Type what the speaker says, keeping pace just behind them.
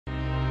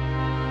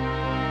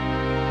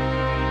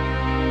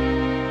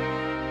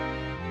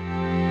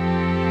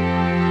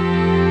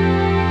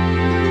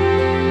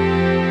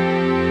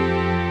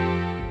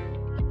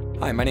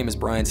My name is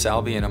Brian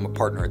Salvi and I'm a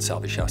partner at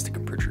Salvi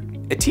Schostok Pritchard.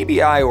 A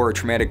TBI, or a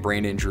traumatic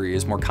brain injury,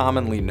 is more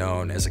commonly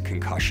known as a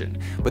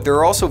concussion, but there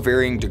are also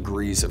varying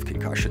degrees of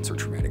concussions or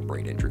traumatic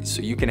brain injuries.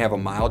 So you can have a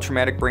mild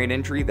traumatic brain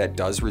injury that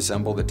does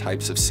resemble the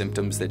types of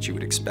symptoms that you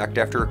would expect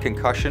after a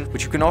concussion,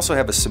 but you can also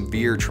have a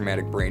severe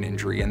traumatic brain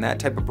injury, and that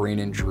type of brain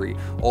injury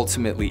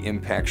ultimately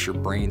impacts your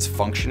brain's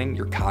functioning,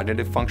 your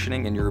cognitive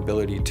functioning, and your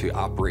ability to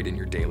operate in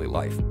your daily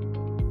life.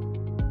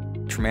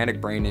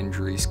 Traumatic brain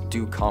injuries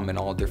do come in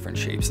all different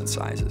shapes and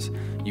sizes.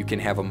 You can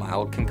have a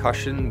mild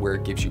concussion where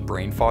it gives you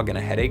brain fog and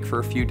a headache for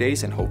a few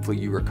days and hopefully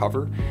you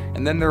recover.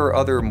 And then there are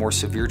other more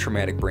severe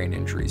traumatic brain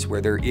injuries where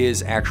there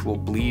is actual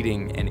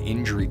bleeding and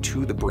injury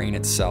to the brain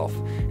itself.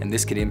 And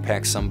this could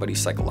impact somebody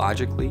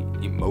psychologically,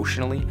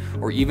 emotionally,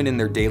 or even in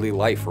their daily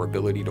life or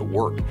ability to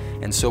work.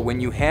 And so when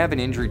you have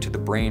an injury to the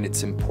brain,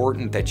 it's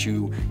important that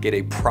you get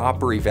a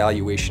proper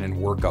evaluation and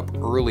workup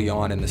early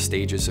on in the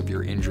stages of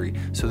your injury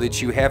so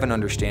that you have an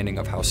understanding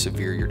of how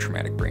severe your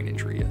traumatic brain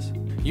injury is.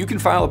 You can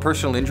file a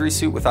personal injury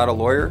suit without a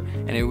lawyer,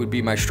 and it would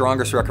be my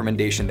strongest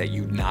recommendation that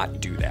you not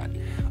do that.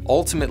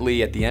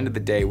 Ultimately, at the end of the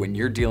day, when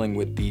you're dealing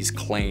with these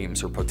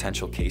claims or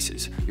potential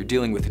cases, you're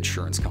dealing with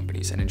insurance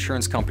companies, and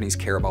insurance companies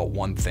care about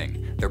one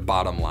thing: their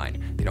bottom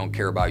line. They don't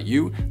care about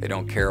you, they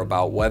don't care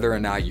about whether or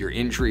not your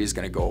injury is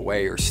going to go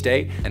away or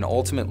stay, and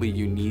ultimately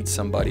you need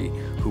somebody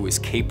who is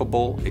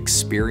capable,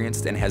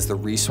 experienced, and has the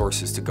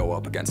resources to go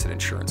up against an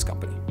insurance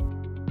company.